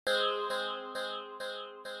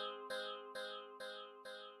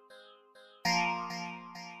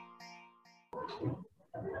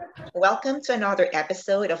Welcome to another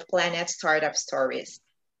episode of Planet Startup Stories.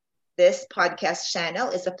 This podcast channel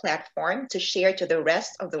is a platform to share to the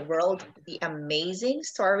rest of the world the amazing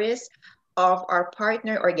stories of our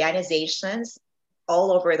partner organizations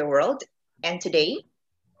all over the world. And today,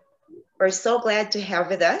 we're so glad to have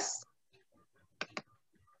with us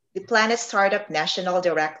the Planet Startup National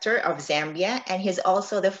Director of Zambia, and he's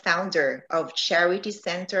also the founder of Charity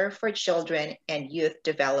Center for Children and Youth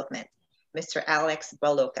Development, Mr. Alex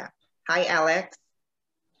Baloka. Hi, Alex.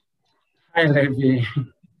 Hi, Levi.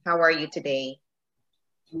 How are you today?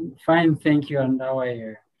 Fine, thank you. And how are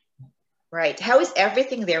you? Right. How is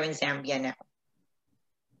everything there in Zambia now?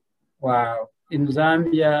 Wow. In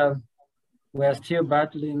Zambia, we're still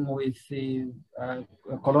battling with the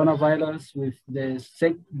coronavirus, with the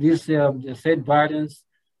said virus,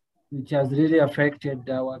 which has really affected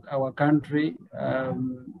our country.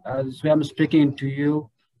 As I'm speaking to you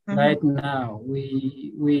right now,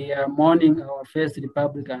 we are mourning our first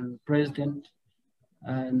Republican president.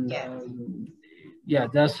 And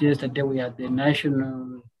just yesterday we had the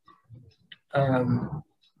national,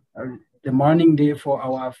 the morning day for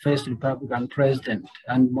our first Republican president,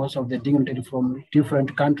 and most of the dignitaries from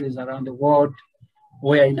different countries around the world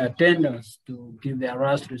were in attendance to give their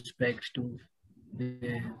last respect to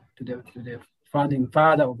the founding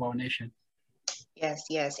father of our nation.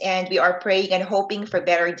 Yes, and we are praying and hoping for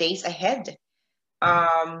better days ahead.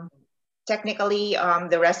 Technically,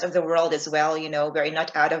 the rest of the world as well, we're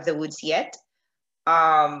not out of the woods yet.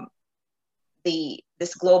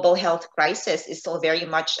 This global health crisis is still very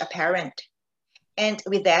much apparent. And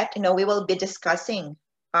with that, we will be discussing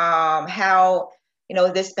how,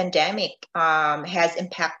 this pandemic has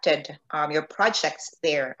impacted your projects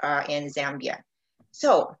there in Zambia.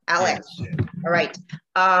 So, Alex, all right.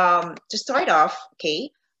 To start off, okay,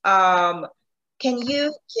 can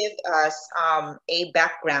you give us a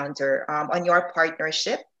backgrounder on your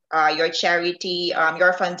partnership, your charity,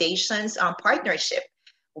 your foundation's partnership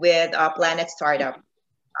with Planet Startup?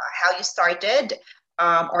 How you started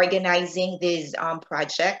organizing these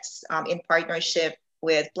projects in partnership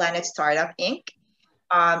with Planet Startup Inc.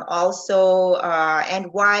 Also, and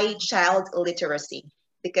why child literacy?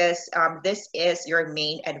 Because this is your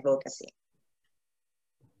main advocacy.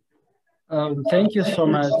 Thank you so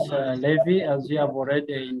much, Levi. As you have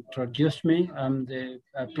already introduced me, I'm the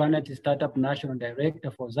Planet Startup National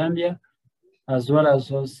Director for Zambia, as well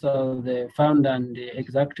as also the founder and the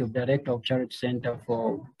executive director of Charity Center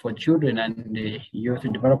for Children and Youth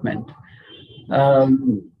Development.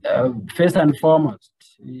 First and foremost,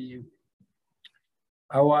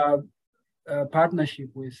 our partnership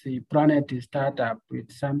with the Planet Startup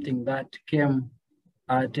is something that came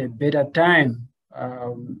at a better time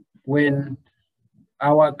when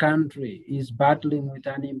our country is battling with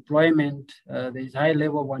unemployment. There's high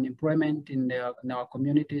level of unemployment in our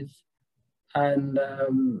communities. And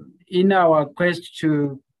in our quest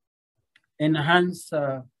to enhance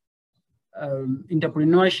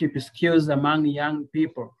entrepreneurship skills among young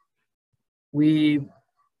people, we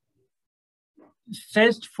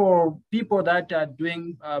searched for people that are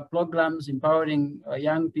doing programs empowering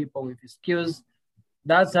young people with skills.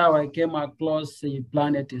 That's how I came across the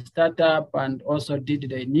Planet Startup and also did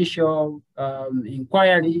the initial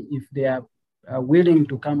inquiry if they are willing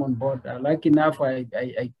to come on board. Lucky enough, I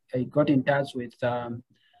got in touch with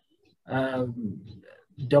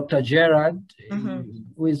Dr. Gerard,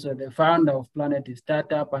 who is the founder of Planet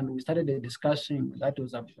Startup, and we started a discussion that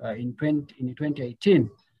was in 2018.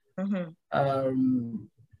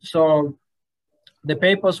 So the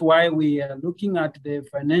purpose why we are looking at the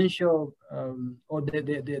financial or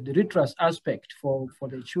the literacy aspect for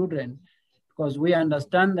the children, because we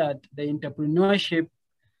understand that the entrepreneurship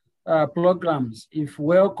programs, if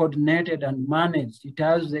well coordinated and managed, it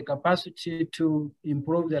has the capacity to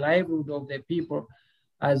improve the livelihood of the people.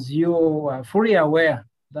 As you are fully aware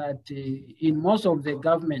that in most of the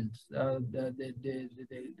governments, the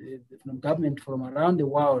government from around the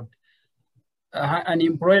world,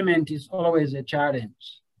 unemployment is always a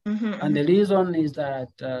challenge. And the reason is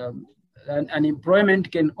that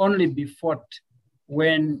unemployment can only be fought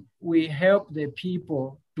when we help the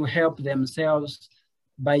people to help themselves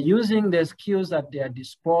by using the skills at their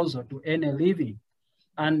disposal to earn a living.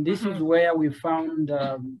 And this is where we found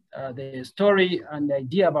the story and the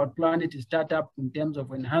idea about Planet Startup in terms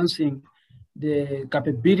of enhancing the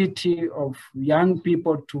capability of young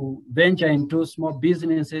people to venture into small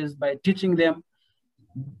businesses by teaching them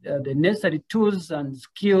the necessary tools and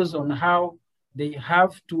skills on how they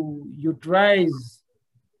have to utilize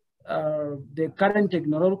the current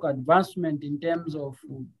technological advancement in terms of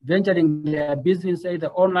venturing their business either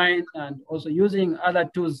online and also using other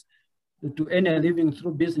tools to earn a living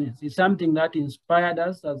through business is something that inspired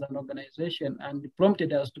us as an organization and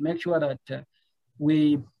prompted us to make sure that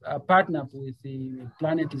we partner with the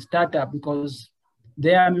Planet Startup, because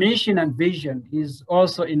their mission and vision is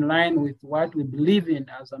also in line with what we believe in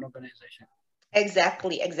as an organization.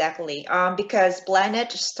 Exactly, exactly. Because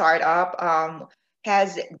Planet Startup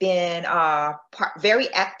has been very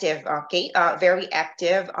active, very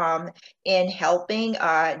active in helping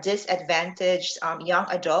disadvantaged young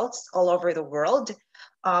adults all over the world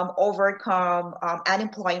overcome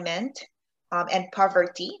unemployment and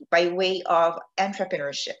poverty by way of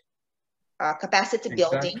entrepreneurship, capacity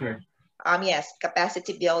building. Yes,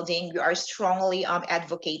 capacity building. We are strongly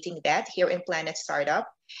advocating that here in Planet Startup.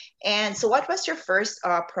 And so what was your first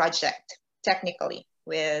project technically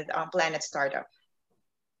with Planet Startup?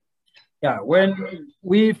 Yeah, when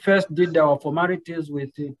we first did our formalities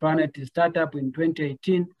with the Planet Startup in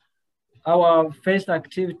 2018, our first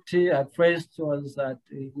activity at first was that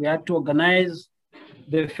we had to organize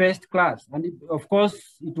the first class. And of course,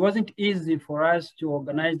 it wasn't easy for us to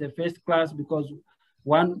organize the first class because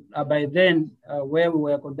by then, where we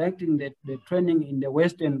were conducting the training in the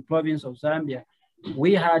Western province of Zambia,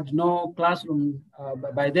 we had no classroom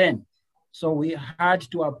by then. So we had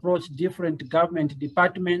to approach different government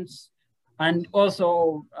departments and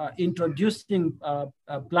also introducing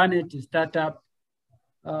Planet Startup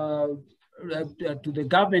to the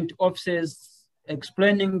government offices,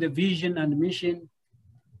 explaining the vision and mission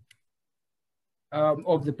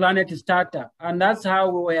of the Planet Startup. And that's how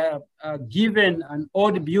we were given an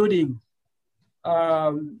old building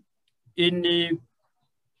in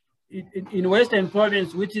Western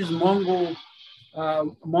Province, which is Mongo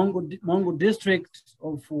district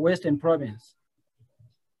of Western Province.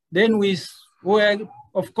 Then we were,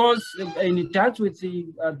 of course, in touch with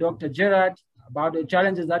Dr. Gerard about the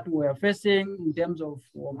challenges that we were facing in terms of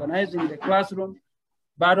organizing the classroom.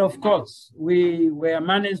 But of course, we were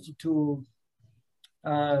managed to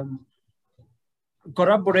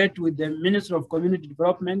collaborate with the Ministry of Community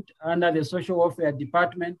Development under the Social Welfare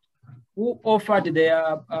Department, who offered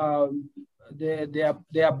their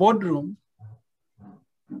boardroom,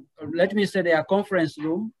 let me say their conference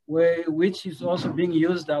room, which is also being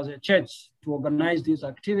used as a church to organize these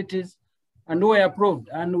activities, and we approved.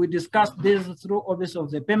 And we discussed this through Office of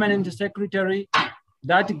the Permanent Secretary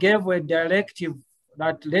that gave a directive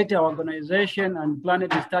that let our organization and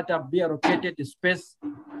Planet Startup be allocated space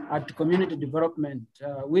at community development,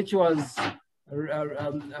 which was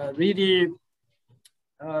really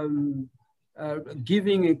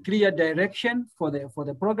giving a clear direction for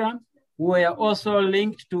the program. We are also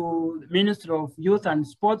linked to the Ministry of Youth and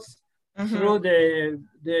Sports through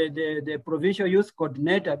the Provincial Youth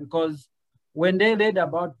Coordinator, because when they read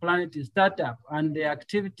about Planet Startup and the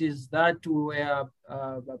activities that we were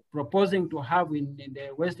proposing to have in the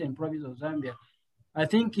Western Province of Zambia, I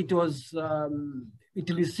think it was it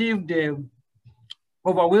received the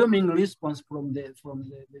overwhelming response from the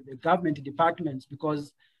government departments,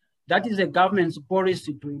 because that is a government's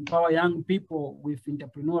policy to empower young people with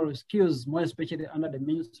entrepreneurial skills, more especially under the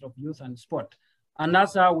Ministry of Youth and Sport. And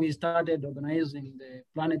that's how we started organizing the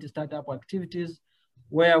Planet Startup activities,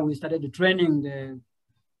 where we started training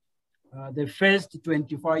the first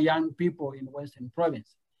 24 young people in Western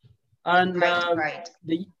Province. And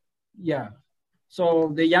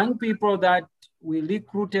so the young people that we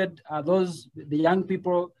recruited are the young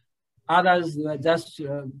people, others were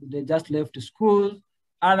they just left school,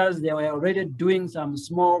 others they were already doing some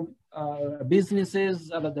small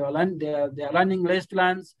businesses, others they are running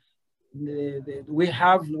restaurants. We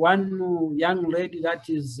have one young lady that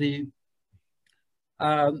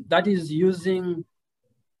is using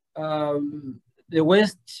the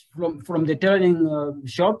waste from the tailoring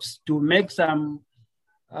shops to make some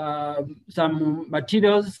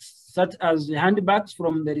materials, such as the handbags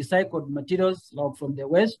from the recycled materials, like from the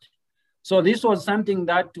waste. So this was something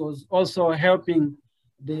that was also helping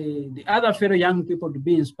the other fellow young people to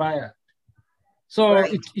be inspired. So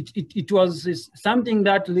it was something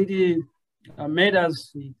that really made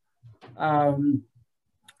us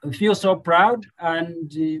feel so proud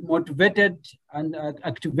and motivated and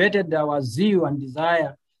activated our zeal and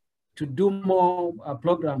desire to do more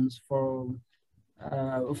programs for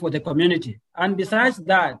the community. And besides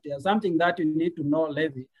that, there's something that you need to know,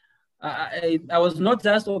 Levi. I was not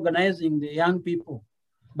just organizing the young people,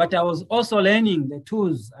 but I was also learning the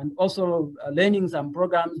tools and also learning some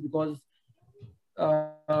programs, because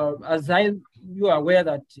as you are aware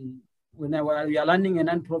that when we are running a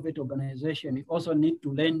non-profit organization, you also need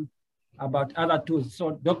to learn about other tools.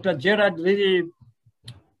 So Dr. Gerard really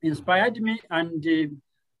inspired me and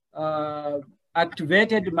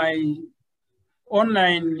activated my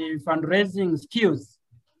online fundraising skills.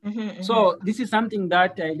 So this is something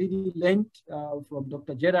that I really learned from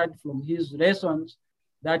Dr. Gerard, from his lessons,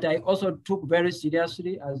 that I also took very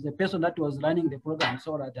seriously as the person that was running the program,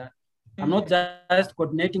 so that I'm not just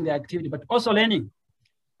coordinating the activity, but also learning.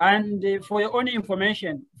 And for your own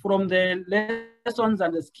information, from the lessons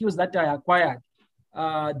and the skills that I acquired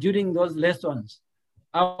during those lessons,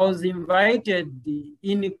 I was invited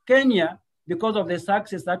in Kenya because of the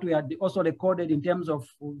success that we had also recorded in terms of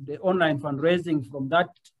the online fundraising from that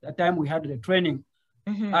time we had the training.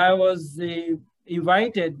 I was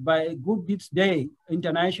invited by Good Deeds Day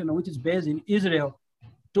International, which is based in Israel,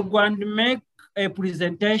 to go and make a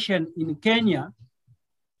presentation in Kenya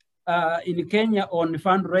on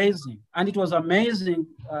fundraising. And it was amazing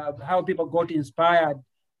how people got inspired,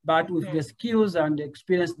 but with the skills and the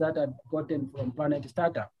experience that I'd gotten from Planet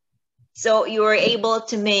Startup. So you were able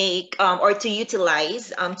to make or to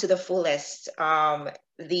utilize to the fullest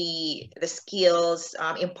the skills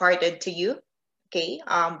imparted to you, okay,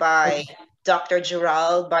 by Dr.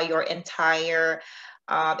 Gerald, by your entire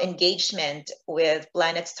engagement with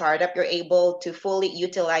Planet Startup. You're able to fully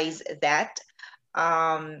utilize that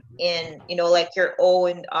in, you know, like your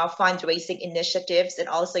own fundraising initiatives, and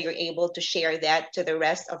also you're able to share that to the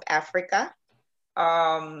rest of Africa.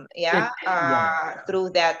 Through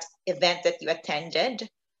that event that you attended,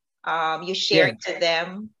 you shared to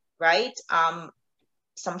them, right,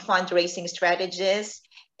 some fundraising strategies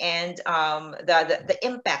and the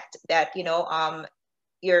impact that, you know,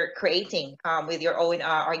 you're creating with your own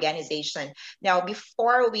organization. Now,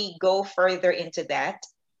 before we go further into that,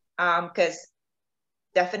 because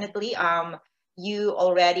definitely you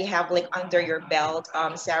already have like under your belt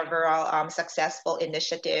several successful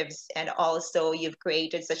initiatives, and also you've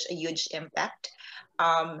created such a huge impact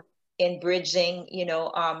in bridging, you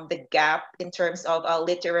know, the gap in terms of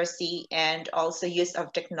literacy and also use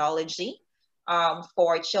of technology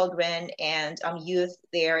for children and youth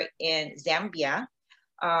there in Zambia.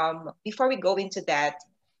 Before we go into that,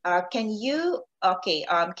 can you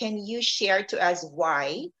share to us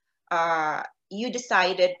why you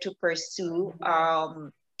decided to pursue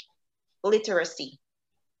literacy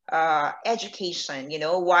education, you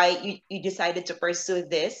know, why you decided to pursue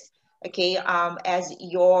this, okay, as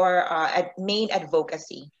your main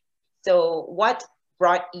advocacy? So what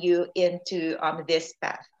brought you into this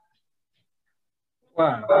path?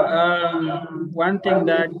 Well, one thing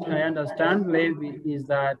that I understand, Levi, is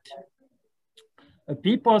that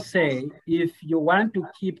people say if you want to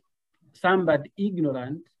keep somebody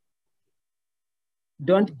ignorant,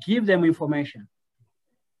 don't give them information.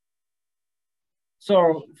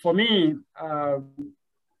 So for me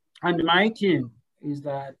and my team is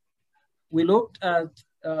that we looked at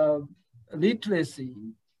literacy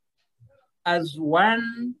as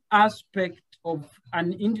one aspect of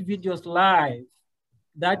an individual's life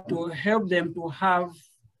that will help them to have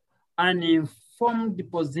an informed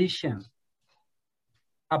position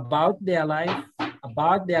about their life,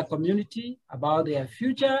 about their community, about their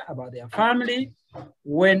future, about their family,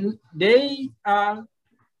 when they have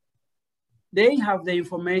the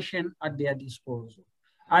information at their disposal.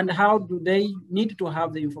 And how do they need to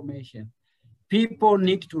have the information? People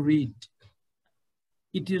need to read.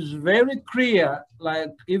 It is very clear,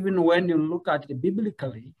 like even when you look at it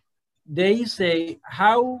biblically, they say,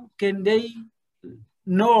 how can they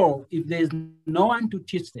know if there's no one to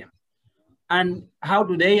teach them? And how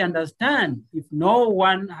do they understand if no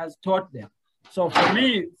one has taught them? So for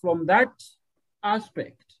me, from that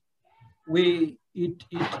aspect, it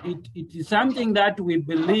is something that we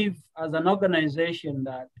believe as an organization,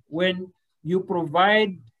 that when you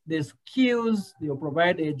provide the skills, you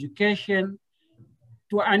provide the education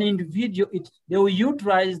to an individual, they will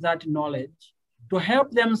utilize that knowledge to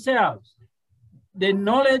help themselves. The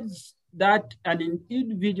knowledge that an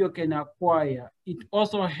individual can acquire, it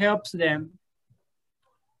also helps them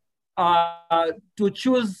to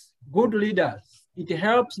choose good leaders. It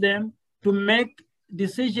helps them to make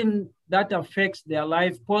decisions that affects their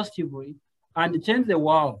life positively and change the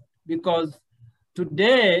world. Because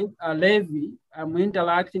today, Levi, I'm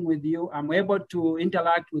interacting with you, I'm able to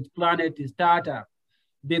interact with Planet Startup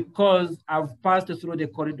because I've passed through the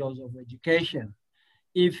corridors of education.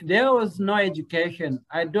 If there was no education,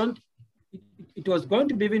 it was going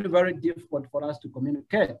to be even very difficult for us to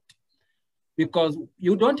communicate, because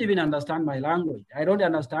you don't even understand my language. I don't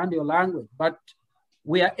understand your language, but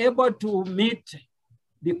we are able to meet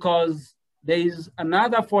because there is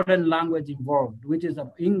another foreign language involved, which is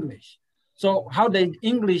English. So how the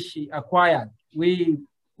English acquired? We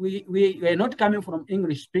are not coming from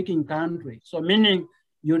English-speaking country. So meaning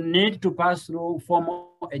you need to pass through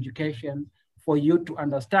formal education for you to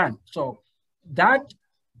understand. So that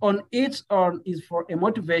on its own is for a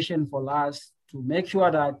motivation for us to make sure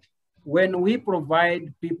that when we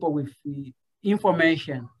provide people with the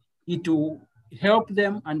information, it will help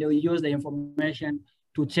them and they will use the information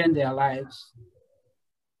to change their lives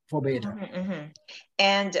for better. Mm-hmm, mm-hmm.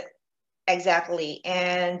 And exactly.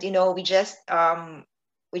 And, you know, we just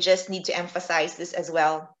need to emphasize this as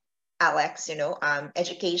well, Alex, you know,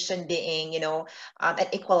 education being, you know, an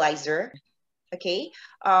equalizer. Okay.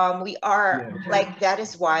 We are like, that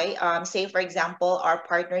is why, say, for example, our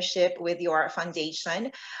partnership with your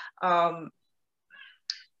foundation,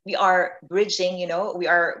 we are bridging, you know,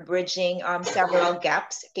 several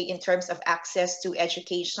gaps, okay, in terms of access to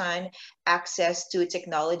education, access to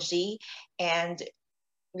technology. And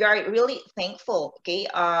we are really thankful, okay,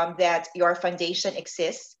 that your foundation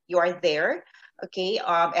exists. You are there, okay,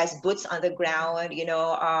 as boots on the ground, you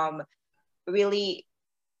know, really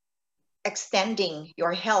extending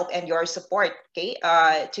your help and your support, okay,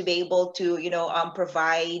 to be able to, you know,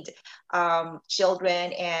 provide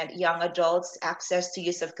children and young adults access to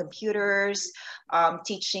use of computers,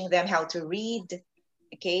 teaching them how to read,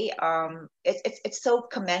 okay. It's so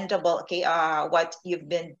commendable, okay, what you've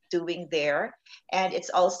been doing there. And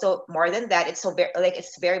it's also more than that, it's so very, like,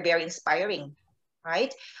 it's very, very inspiring,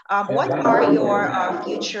 right? What are your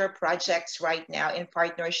future projects right now in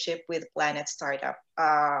partnership with Planet Startup?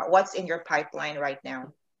 What's in your pipeline right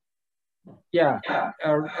now? Yeah,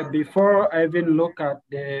 before I even look at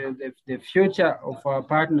the future of our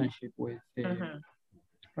partnership with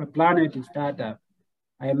Planet Startup,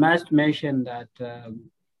 I must mention that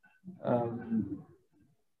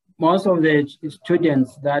most of the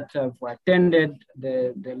students that have attended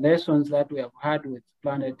the lessons that we have had with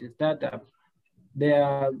Planet Startup, they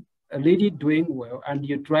are really doing well and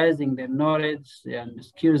utilizing the knowledge and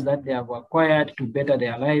skills that they have acquired to better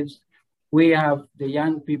their lives. We have the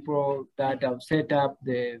young people that have set up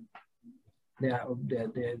their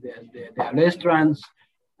restaurants.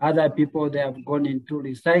 Other people, they have gone into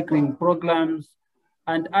recycling programs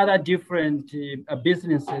and other different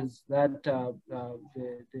businesses that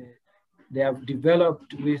they have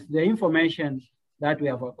developed with the information that we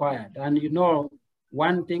have acquired. And you know,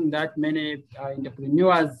 one thing that many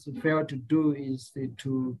entrepreneurs fail to do is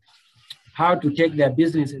how to take their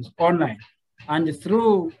businesses online. And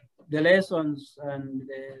through the lessons and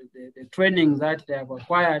the trainings that they have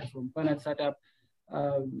acquired from Planet Startup,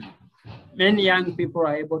 many young people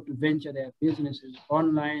are able to venture their businesses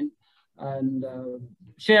online and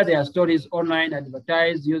share their stories online,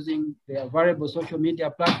 advertise using their variable social media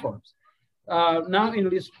platforms. Now, in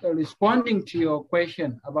responding to your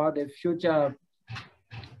question about the future,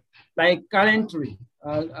 like currently,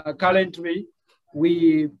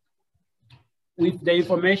 with the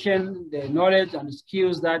information, the knowledge and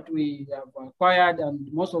skills that we have acquired, and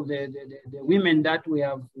most of the women that we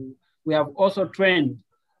have also trained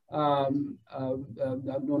on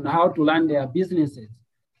how to run their businesses.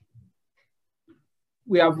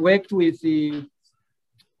 We have worked with the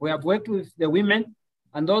women,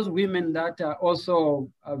 and those women that are also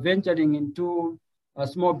venturing into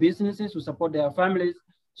small businesses to support their families.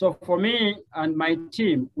 So for me and my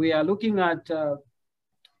team, we are looking at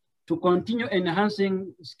to continue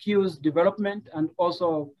enhancing skills development and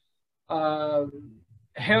also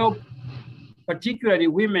help particularly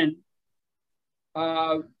women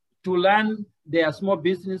to learn their small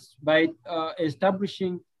business by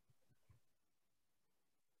establishing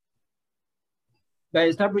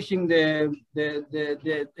the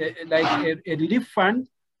like a relief fund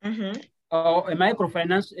or a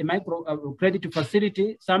microfinance, a micro credit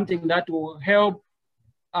facility, something that will help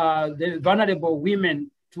the vulnerable women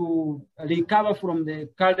to recover from the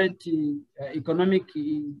current economic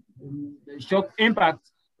shock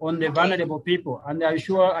impact on the vulnerable people. And I'm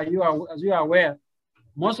sure, as you are aware,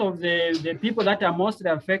 most of the people that are mostly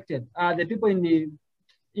affected are the people in the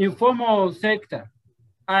informal sector.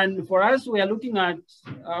 And for us, we are looking at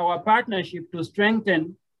our partnership to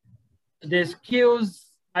strengthen the skills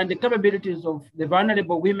and the capabilities of the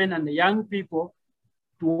vulnerable women and the young people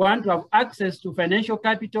to want to have access to financial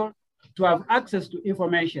capital, to have access to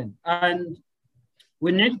information. And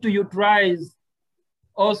we need to utilize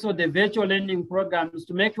also the virtual learning programs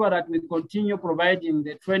to make sure that we continue providing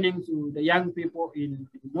the training to the young people in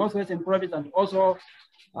Northwestern Province and also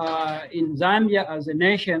in Zambia as a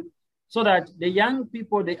nation, so that the young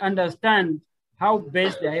people, they understand how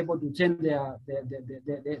best they're able to change their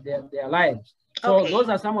lives. So those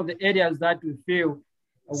are some of the areas that we feel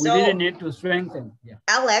We really need to strengthen. Yeah.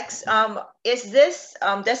 Alex, is this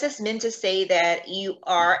does this mean to say that you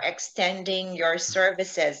are extending your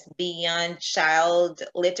services beyond child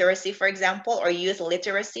literacy, for example, or youth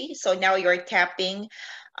literacy? So now you're tapping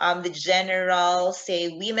the general,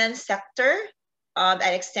 say, women's sector,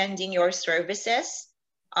 and extending your services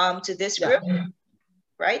to this group,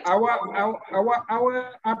 right? Our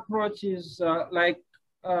approach is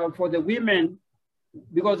for the women,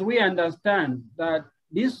 because we understand that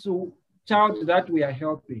this child that we are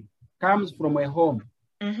helping comes from a home.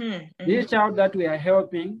 This child that we are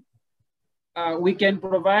helping, we can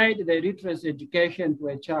provide the literacy education to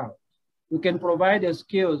a child. We can provide the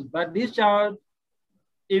skills, but this child,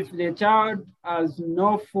 if the child has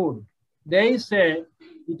no food, they say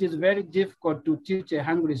it is very difficult to teach a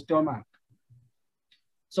hungry stomach.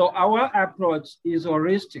 So our approach is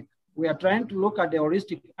holistic. We are trying to look at the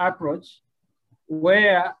holistic approach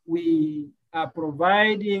where we are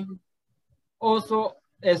providing also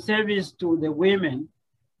a service to the women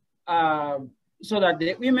so that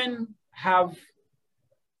the women have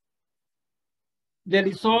the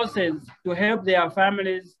resources to help their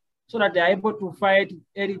families so that they're able to fight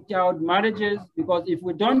early child marriages. Because if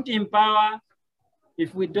we don't empower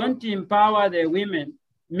the women,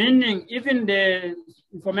 meaning even the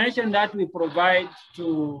information that we provide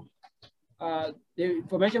to the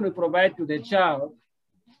child,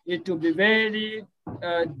 it will be very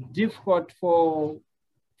difficult for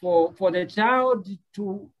the child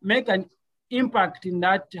to make an impact in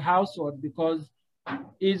that household, because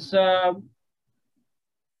it's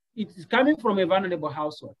coming from a vulnerable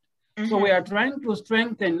household. So we are trying to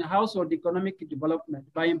strengthen household economic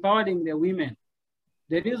development by empowering the women.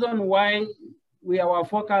 The reason why our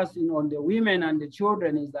focus on the women and the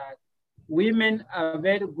children is that women are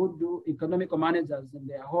very good economic managers in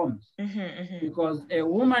their homes, because a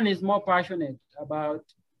woman is more passionate about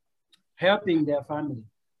helping their family.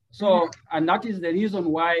 So, and that is the reason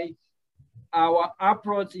why our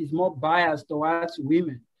approach is more biased towards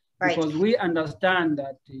women, because we understand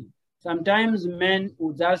that sometimes men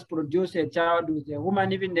will just produce a child with a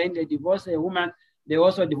woman, even then they divorce a woman, they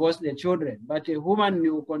also divorce their children. But a woman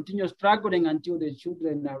will continue struggling until the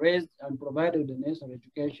children are raised and provided the necessary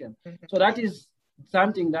education. So that is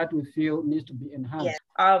something that we feel needs to be enhanced.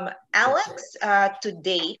 Alex, to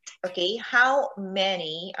date, okay, how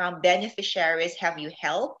many beneficiaries have you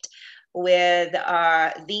helped with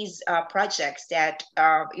these projects that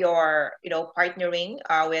you're partnering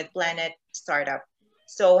with Planet Startup?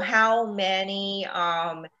 So how many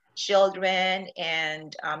children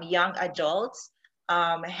and young adults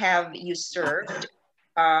have you served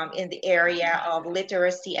in the area of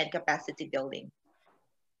literacy and capacity building?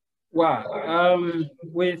 Wow,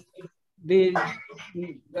 with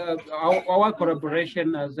our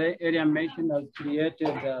collaboration, as the area mentioned, has created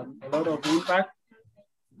a lot of impact,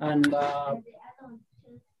 and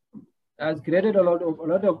has created a lot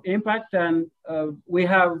of impact. And we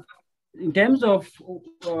have, in terms of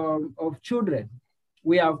children,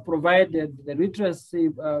 we have provided the literacy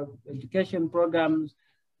education programs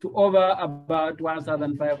to over about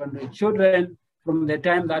 1,500 children from the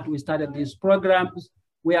time that we started these programs.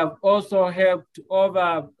 We have also helped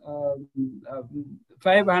over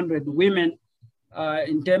 500 women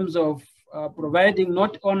in terms of providing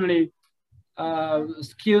not only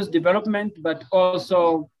skills development, but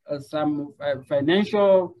also some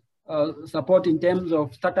financial support in terms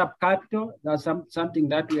of startup capital. That's something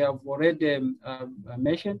that we have already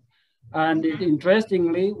mentioned. And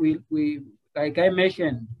interestingly, we, like I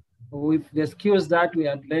mentioned, with the skills that we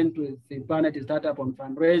had learned with the Planet Startup on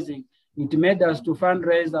fundraising, it made us to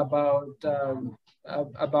fundraise about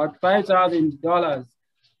 $5,000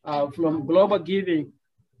 from Global Giving,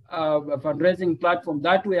 a fundraising platform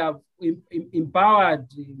that we have empowered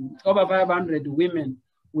over 500 women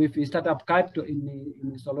with the startup capital in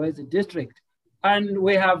the Solwezi district. And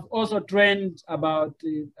we have also trained about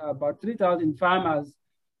 3,000 farmers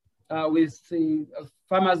with the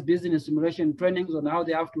farmers business simulation trainings on how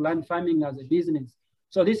they have to learn farming as a business.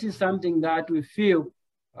 So this is something that we feel,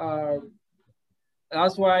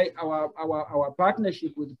 that's why our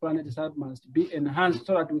partnership with Planet Startup must be enhanced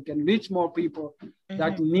so that we can reach more people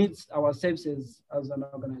that needs our services as an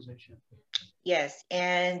organization. Yes,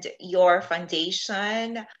 and your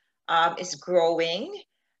foundation is growing,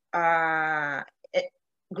 not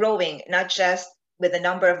just with the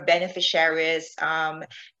number of beneficiaries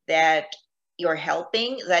that you're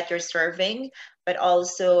helping, that you're serving, but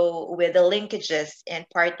also with the linkages and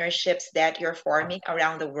partnerships that you're forming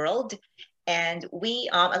around the world. And we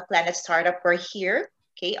at Planet Startup, we're here,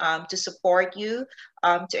 okay, to support you,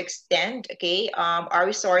 to extend, okay, our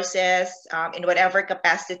resources in whatever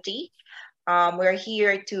capacity. We're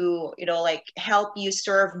here to, you know, like help you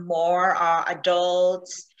serve more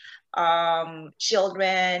adults,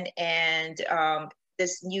 children, and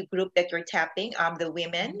this new group that you're tapping, the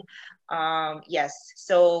women. Yes.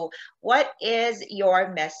 So, what is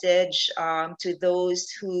your message to those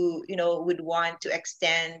who, you know, would want to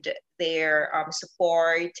extend their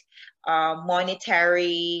support,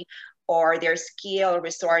 monetary, or their skill,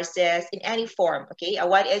 resources in any form? Okay.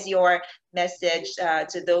 What is your message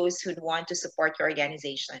to those who want to support your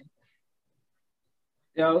organization?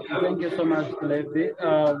 Yeah, thank you so much, Levi.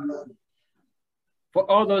 For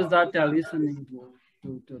all those that are listening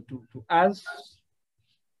to us,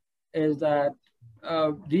 is that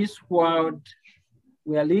this world,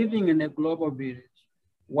 we are living in a global village.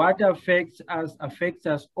 What affects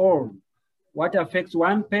us all. What affects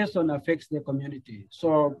one person affects the community.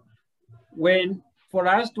 So for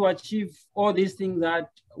us to achieve all these things that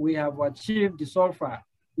we have achieved so far,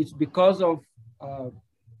 it's because of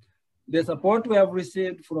the support we have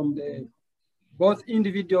received from both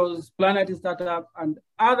individuals, Planet Startup, and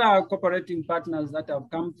other cooperating partners that have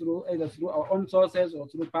come through, either through our own sources or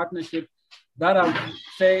through partnership, that have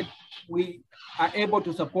said we are able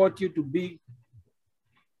to support you to be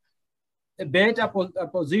a better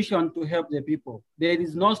position to help the people. There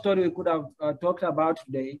is no story we could have talked about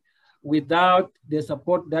today without the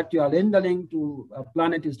support that you are rendering to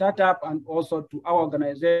Planet Startup and also to our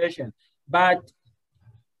organization. But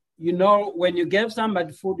you know, when you gave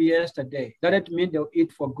somebody food yesterday, that doesn't mean they'll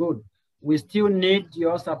eat for good. We still need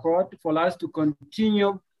your support for us to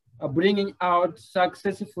continue bringing out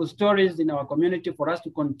successful stories in our community, for us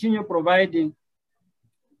to continue providing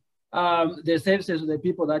the services to the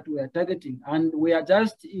people that we are targeting. And we are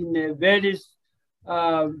just in a very,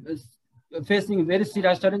 facing very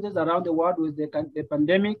serious challenges around the world with the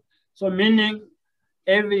pandemic. So meaning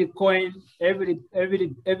every coin,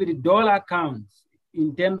 every dollar counts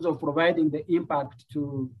in terms of providing the impact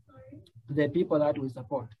to the people that we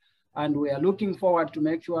support. And we are looking forward to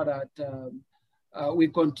make sure that we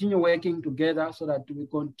continue working together so that we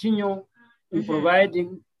continue in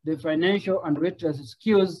providing the financial and literacy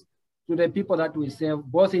skills to the people that we serve,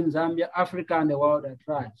 both in Zambia, Africa, and the world at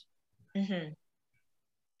large.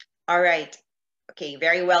 All right. Okay,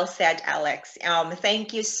 very well said, Alex.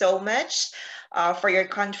 Thank you so much for your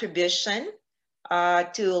contribution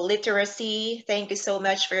to literacy. Thank you so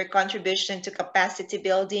much for your contribution to capacity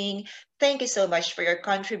building. Thank you so much for your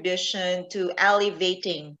contribution to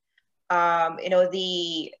elevating, you know,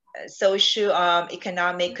 the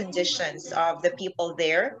socio-economic conditions of the people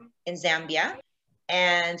there in Zambia.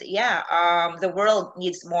 And yeah, the world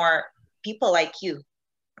needs more people like you,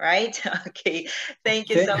 right? Okay, thank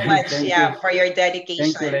you so much, for your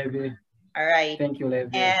dedication. Thank you, Levi. All right. Thank you,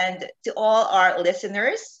 Levi. And to all our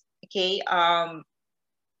listeners, okay,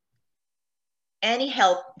 any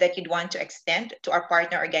help that you'd want to extend to our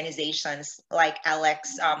partner organizations like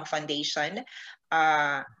Alex Foundation,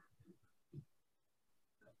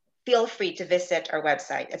 feel free to visit our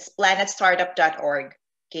website. It's planetstartup.org.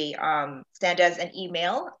 Okay, send us an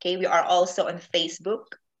email. Okay, we are also on Facebook,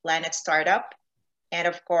 Planet Startup, and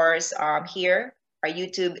of course here our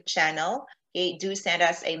YouTube channel. Okay, do send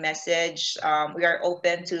us a message. We are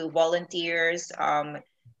open to volunteers,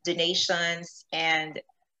 donations, and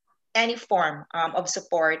any form of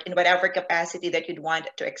support in whatever capacity that you'd want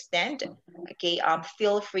to extend. Okay,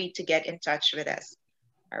 feel free to get in touch with us.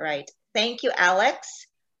 All right. Thank you, Alex,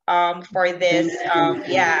 for this.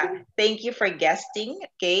 Thank you for guesting.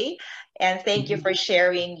 Okay, and thank you for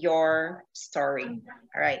sharing your story.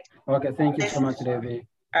 All right. Okay, thank you so much, Levi.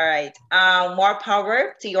 All right. More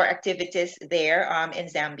power to your activities there in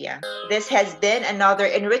Zambia. This has been another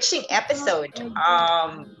enriching episode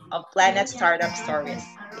of Planet Startup Stories.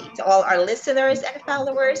 Okay, to all our listeners and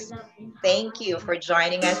followers, thank you for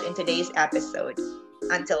joining us in today's episode.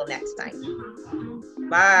 Until next time.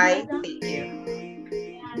 Bye. Thank you.